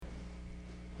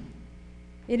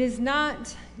It is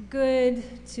not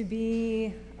good to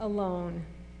be alone.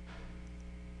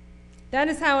 That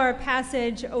is how our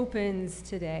passage opens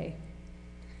today.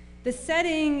 The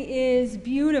setting is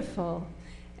beautiful.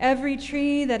 Every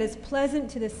tree that is pleasant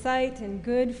to the sight and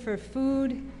good for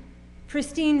food,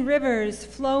 pristine rivers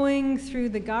flowing through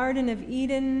the Garden of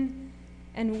Eden,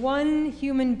 and one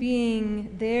human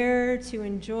being there to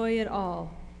enjoy it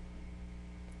all.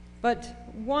 But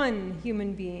one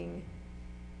human being,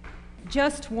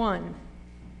 just one.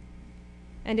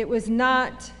 And it was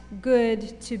not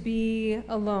good to be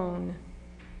alone.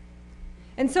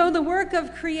 And so the work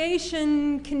of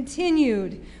creation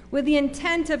continued with the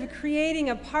intent of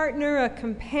creating a partner, a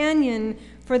companion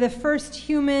for the first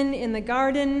human in the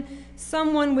garden,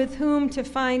 someone with whom to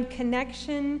find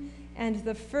connection and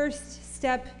the first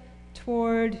step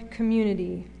toward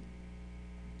community.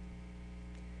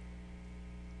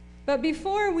 But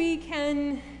before we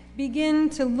can begin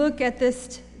to look at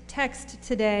this text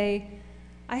today,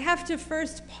 I have to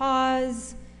first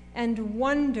pause and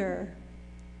wonder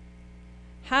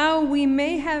how we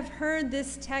may have heard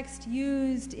this text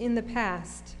used in the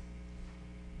past.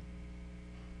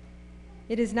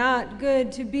 It is not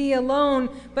good to be alone,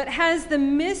 but has the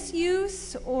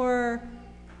misuse or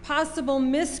possible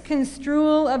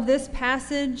misconstrual of this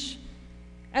passage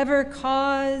ever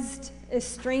caused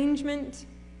estrangement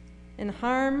and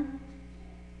harm?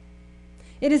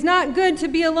 It is not good to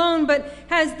be alone, but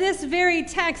has this very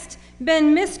text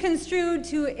been misconstrued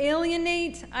to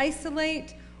alienate,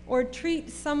 isolate, or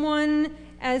treat someone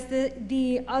as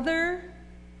the other?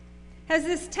 Has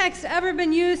this text ever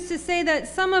been used to say that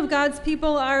some of God's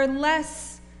people are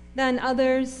less than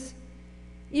others,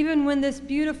 even when this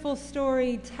beautiful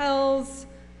story tells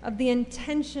of the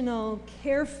intentional,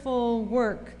 careful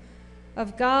work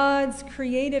of God's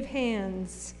creative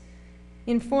hands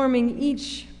in forming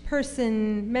each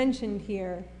person mentioned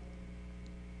here?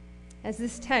 Has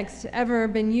this text ever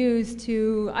been used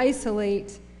to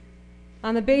isolate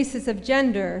on the basis of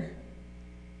gender,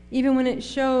 even when it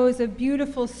shows a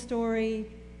beautiful story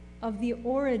of the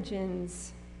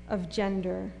origins of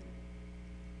gender?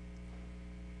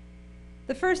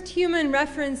 The first human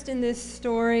referenced in this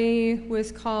story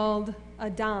was called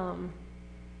Adam.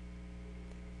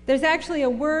 There's actually a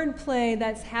word play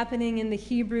that's happening in the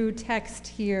Hebrew text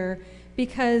here,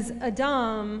 because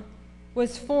Adam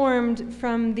was formed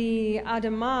from the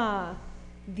Adamah,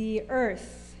 the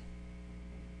earth.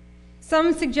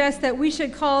 Some suggest that we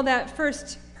should call that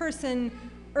first person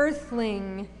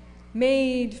earthling,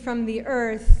 made from the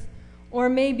earth, or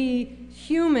maybe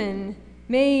human,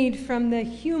 made from the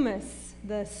humus,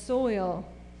 the soil.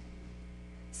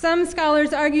 Some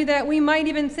scholars argue that we might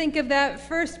even think of that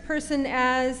first person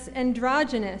as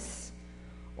androgynous,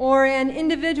 or an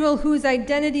individual whose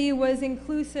identity was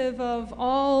inclusive of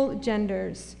all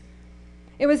genders.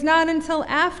 It was not until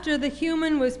after the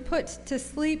human was put to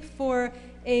sleep for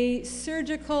a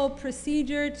surgical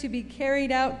procedure to be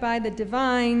carried out by the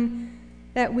divine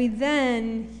that we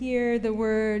then hear the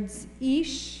words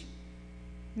Ish,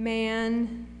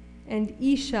 man, and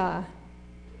Isha,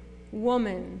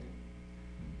 woman.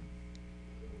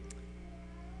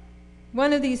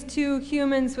 One of these two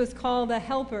humans was called a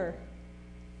helper.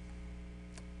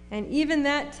 And even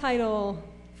that title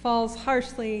falls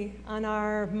harshly on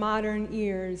our modern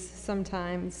ears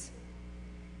sometimes.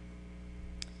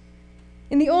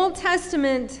 In the Old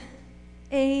Testament,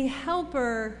 a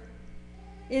helper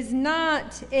is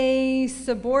not a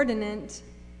subordinate,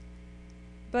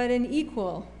 but an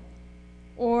equal,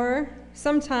 or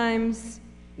sometimes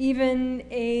even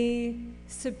a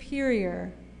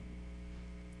superior.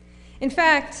 In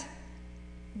fact,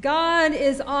 God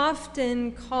is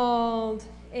often called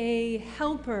a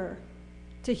helper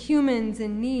to humans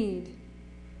in need.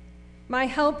 My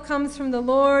help comes from the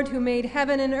Lord who made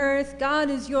heaven and earth. God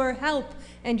is your help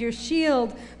and your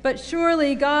shield. But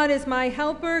surely God is my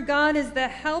helper. God is the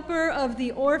helper of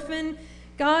the orphan.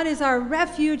 God is our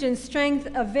refuge and strength,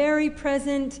 a very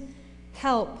present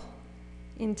help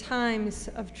in times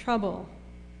of trouble.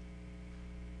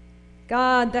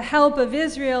 God, the help of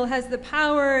Israel, has the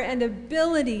power and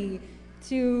ability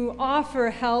to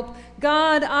offer help.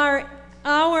 God,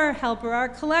 our helper, our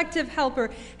collective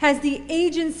helper, has the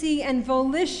agency and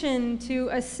volition to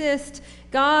assist.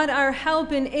 God, our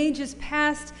help in ages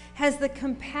past, has the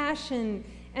compassion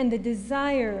and the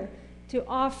desire to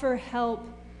offer help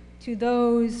to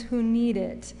those who need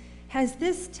it. Has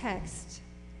this text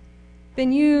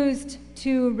been used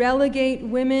to relegate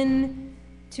women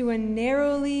to a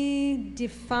narrowly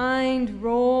defined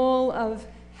role of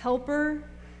helper,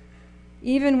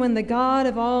 even when the God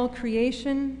of all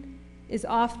creation is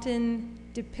often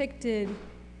depicted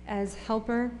as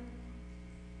helper.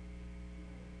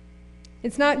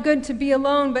 It's not good to be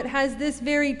alone, but has this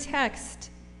very text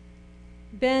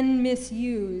been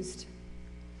misused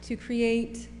to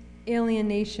create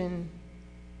alienation?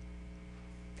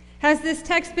 Has this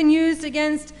text been used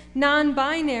against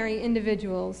non-binary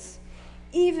individuals,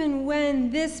 even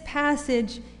when this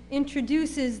passage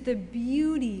introduces the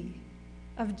beauty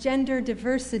of gender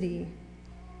diversity,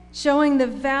 showing the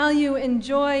value and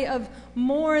joy of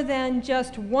more than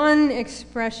just one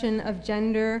expression of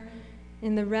gender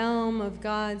in the realm of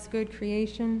God's good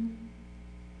creation?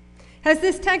 Has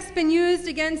this text been used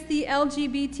against the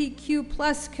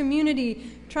LGBTQ+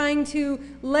 community, trying to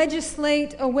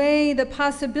legislate away the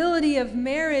possibility of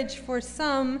marriage for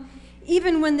some,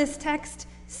 even when this text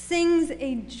sings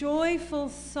a joyful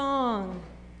song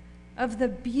of the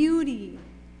beauty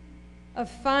of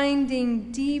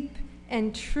finding deep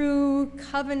and true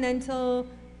covenantal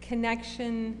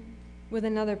connection with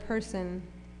another person?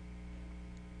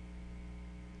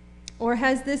 Or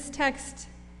has this text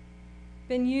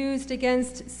been used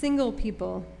against single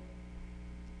people,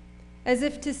 as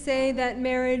if to say that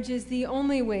marriage is the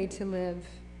only way to live,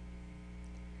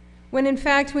 when in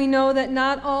fact we know that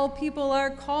not all people are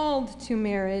called to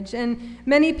marriage, and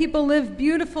many people live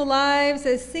beautiful lives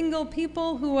as single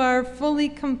people who are fully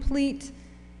complete,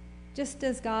 just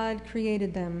as God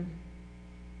created them?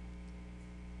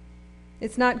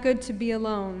 It's not good to be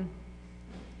alone.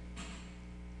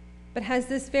 But has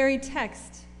this very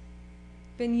text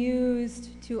been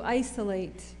used to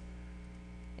isolate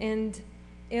and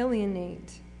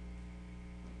alienate?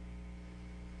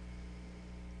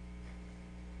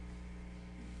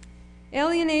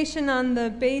 Alienation on the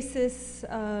basis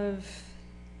of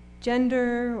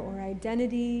gender or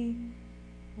identity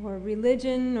or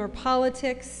religion or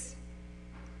politics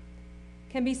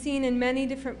can be seen in many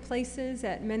different places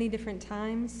at many different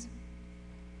times.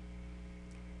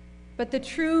 But the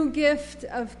true gift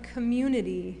of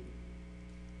community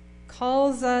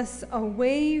calls us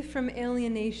away from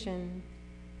alienation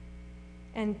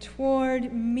and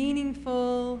toward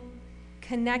meaningful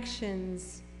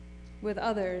connections with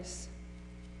others.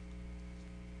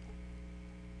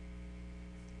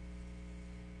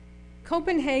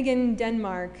 Copenhagen,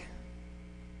 Denmark,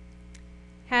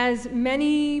 has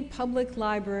many public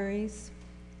libraries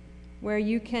where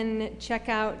you can check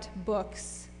out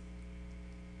books.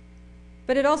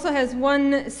 But it also has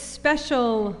one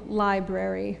special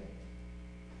library,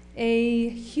 a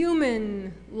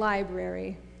human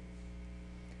library,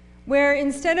 where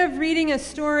instead of reading a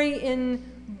story in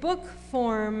book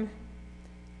form,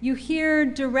 you hear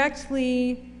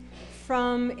directly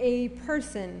from a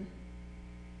person.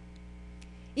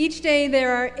 Each day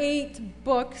there are 8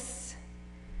 books,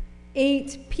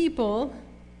 8 people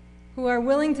who are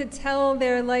willing to tell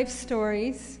their life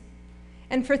stories.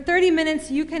 And for 30 minutes,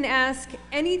 you can ask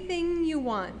anything you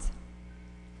want,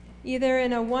 either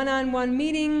in a one-on-one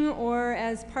meeting or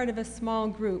as part of a small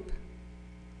group.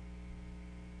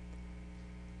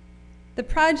 The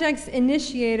project's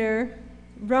initiator,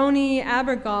 Roni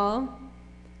Abergall,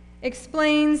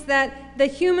 explains that the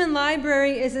human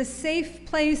library is a safe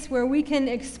place where we can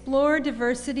explore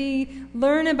diversity,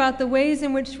 learn about the ways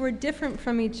in which we're different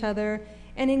from each other,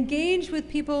 and engage with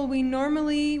people we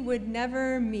normally would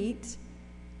never meet,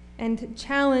 and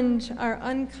challenge our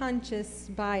unconscious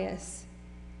bias.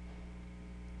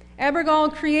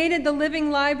 Abergall created the Living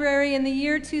Library in the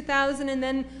year 2000 and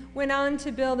then went on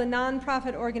to build a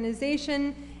nonprofit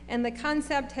organization, and the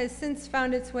concept has since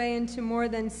found its way into more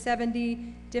than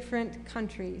 70 different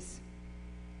countries.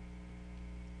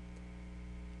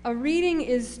 A reading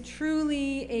is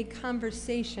truly a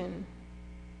conversation.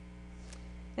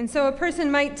 And so a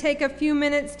person might take a few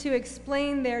minutes to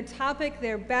explain their topic,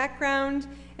 their background,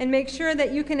 and make sure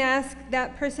that you can ask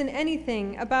that person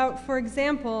anything about, for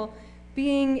example,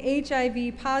 being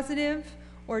HIV positive,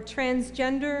 or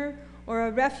transgender, or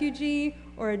a refugee,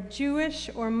 or a Jewish,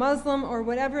 or Muslim, or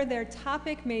whatever their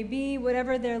topic may be,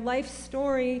 whatever their life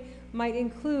story might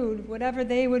include, whatever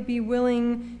they would be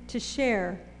willing to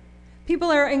share. People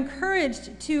are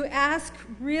encouraged to ask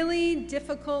really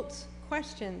difficult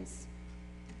questions,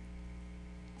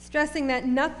 stressing that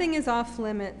nothing is off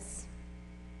limits.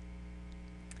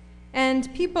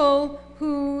 And people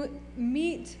who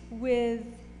meet with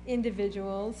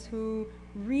individuals, who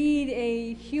read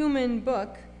a human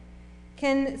book,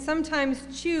 can sometimes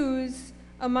choose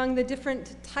among the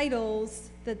different titles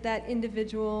that that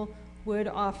individual would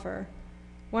offer.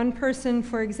 One person,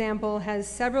 for example, has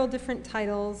several different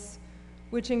titles,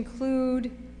 which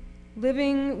include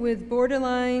living with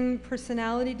borderline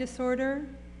personality disorder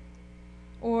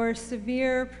or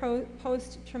severe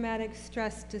post-traumatic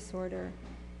stress disorder.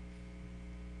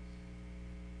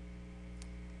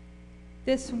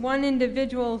 This one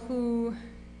individual who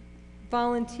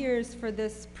volunteers for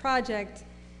this project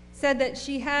said that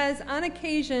she has, on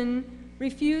occasion,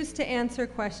 refused to answer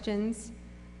questions.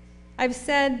 I've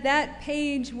said that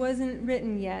page wasn't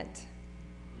written yet.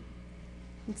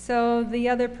 And so the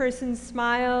other person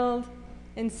smiled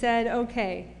and said,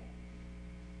 okay.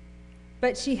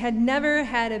 But she had never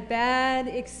had a bad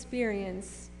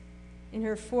experience in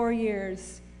her 4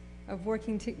 years of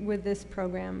working with this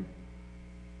program.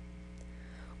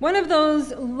 One of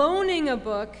those loaning a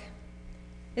book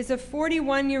is a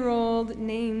 41-year-old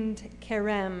named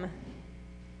Kerem.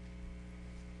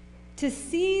 To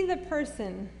see the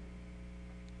person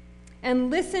and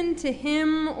listen to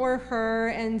him or her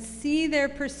and see their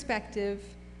perspective,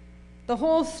 the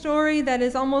whole story that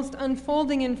is almost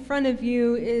unfolding in front of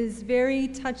you is very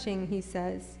touching, he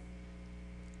says.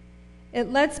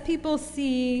 It lets people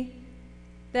see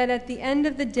that at the end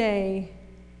of the day,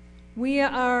 we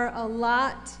are a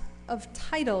lot of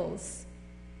titles,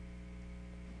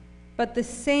 but the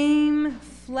same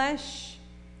flesh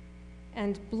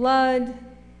and blood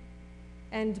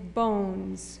and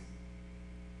bones.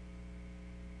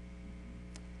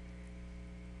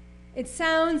 It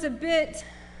sounds a bit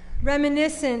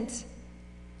reminiscent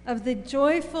of the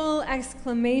joyful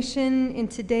exclamation in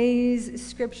today's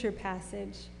scripture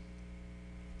passage.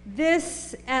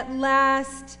 This at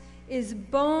last is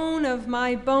bone of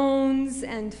my bones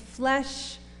and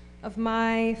flesh of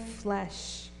my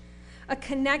flesh. A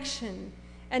connection,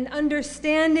 an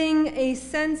understanding, a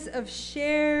sense of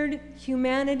shared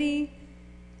humanity,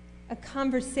 a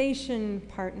conversation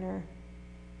partner.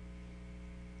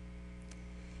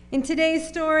 In today's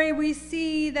story, we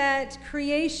see that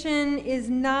creation is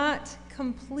not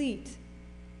complete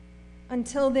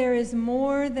until there is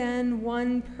more than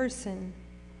one person.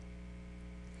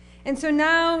 And so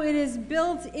now it is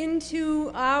built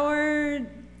into our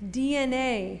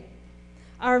DNA,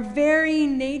 our very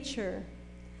nature,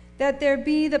 that there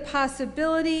be the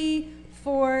possibility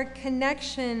for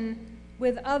connection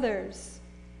with others.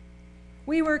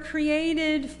 We were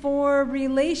created for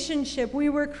relationship. We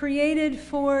were created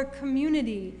for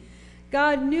community.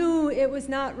 God knew it was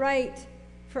not right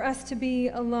for us to be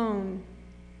alone.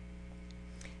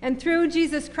 And through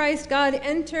Jesus Christ, God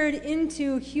entered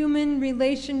into human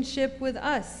relationship with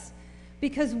us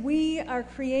because we are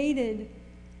created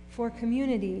for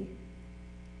community.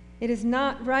 It is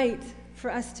not right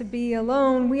for us to be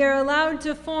alone. We are allowed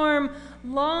to form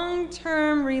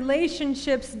long-term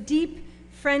relationships, deep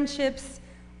friendships,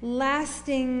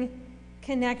 lasting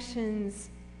connections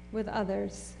with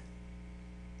others.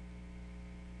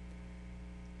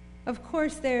 Of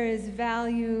course, there is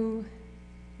value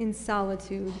in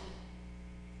solitude.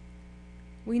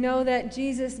 We know that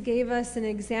Jesus gave us an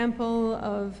example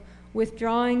of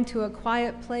withdrawing to a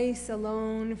quiet place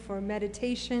alone for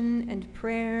meditation and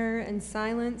prayer and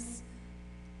silence.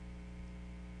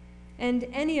 And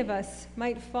any of us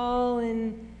might fall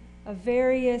in a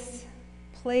various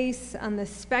place on the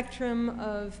spectrum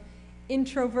of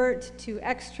introvert to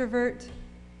extrovert,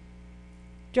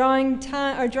 drawing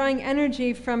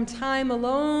energy from time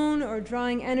alone or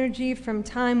drawing energy from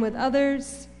time with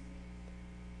others.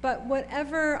 But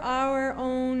whatever our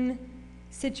own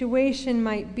situation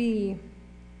might be,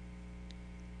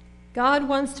 God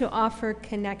wants to offer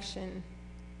connection,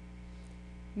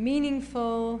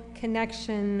 meaningful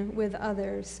connection with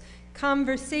others,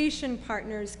 conversation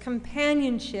partners,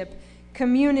 companionship,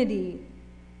 community.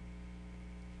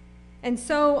 And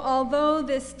so, although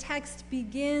this text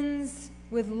begins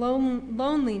with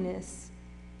loneliness,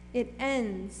 it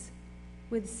ends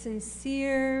with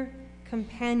sincere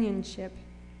companionship.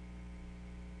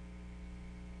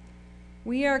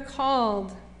 We are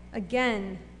called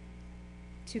again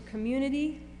to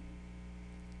community,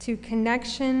 to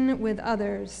connection with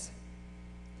others.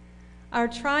 Our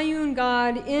triune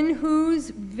God, in whose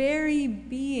very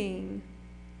being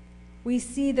we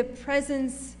see the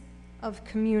presence of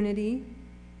community.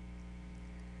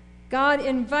 God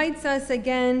invites us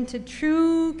again to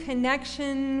true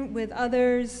connection with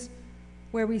others,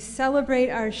 where we celebrate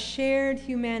our shared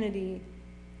humanity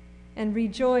and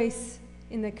rejoice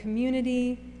in the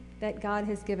community that God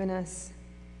has given us.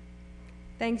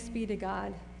 Thanks be to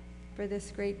God for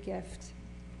this great gift.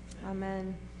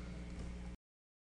 Amen.